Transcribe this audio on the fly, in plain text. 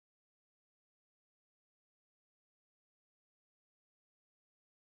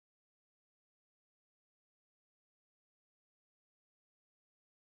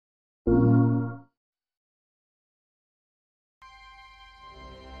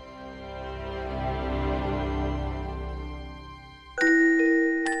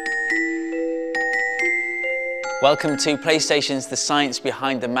Welcome to PlayStation's The Science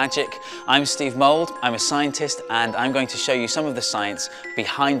Behind the Magic. I'm Steve Mould, I'm a scientist, and I'm going to show you some of the science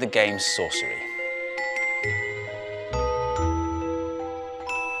behind the game Sorcery.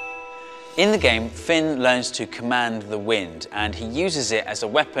 In the game, Finn learns to command the wind, and he uses it as a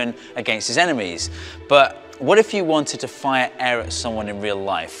weapon against his enemies. But what if you wanted to fire air at someone in real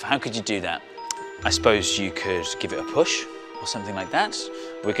life? How could you do that? I suppose you could give it a push, or something like that.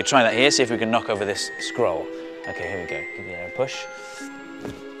 We could try that here, see if we can knock over this scroll. Okay, here we go. Give the air a push.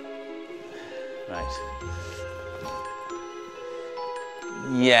 Right.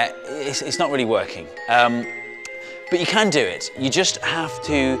 Yeah, it's not really working. But you can do it. You just have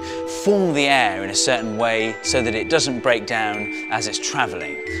to form the air in a certain way so that it doesn't break down as it's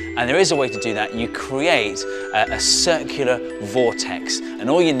traveling. And there is a way to do that. You create a circular vortex, and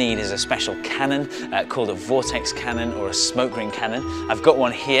all you need is a special cannon called a vortex cannon or a smoke ring cannon. I've got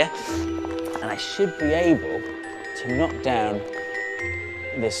one here, and I should be able to knock down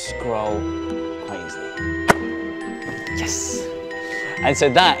this scroll quite easily. Yes! And so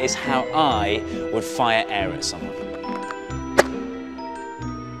that is how I would fire air at someone.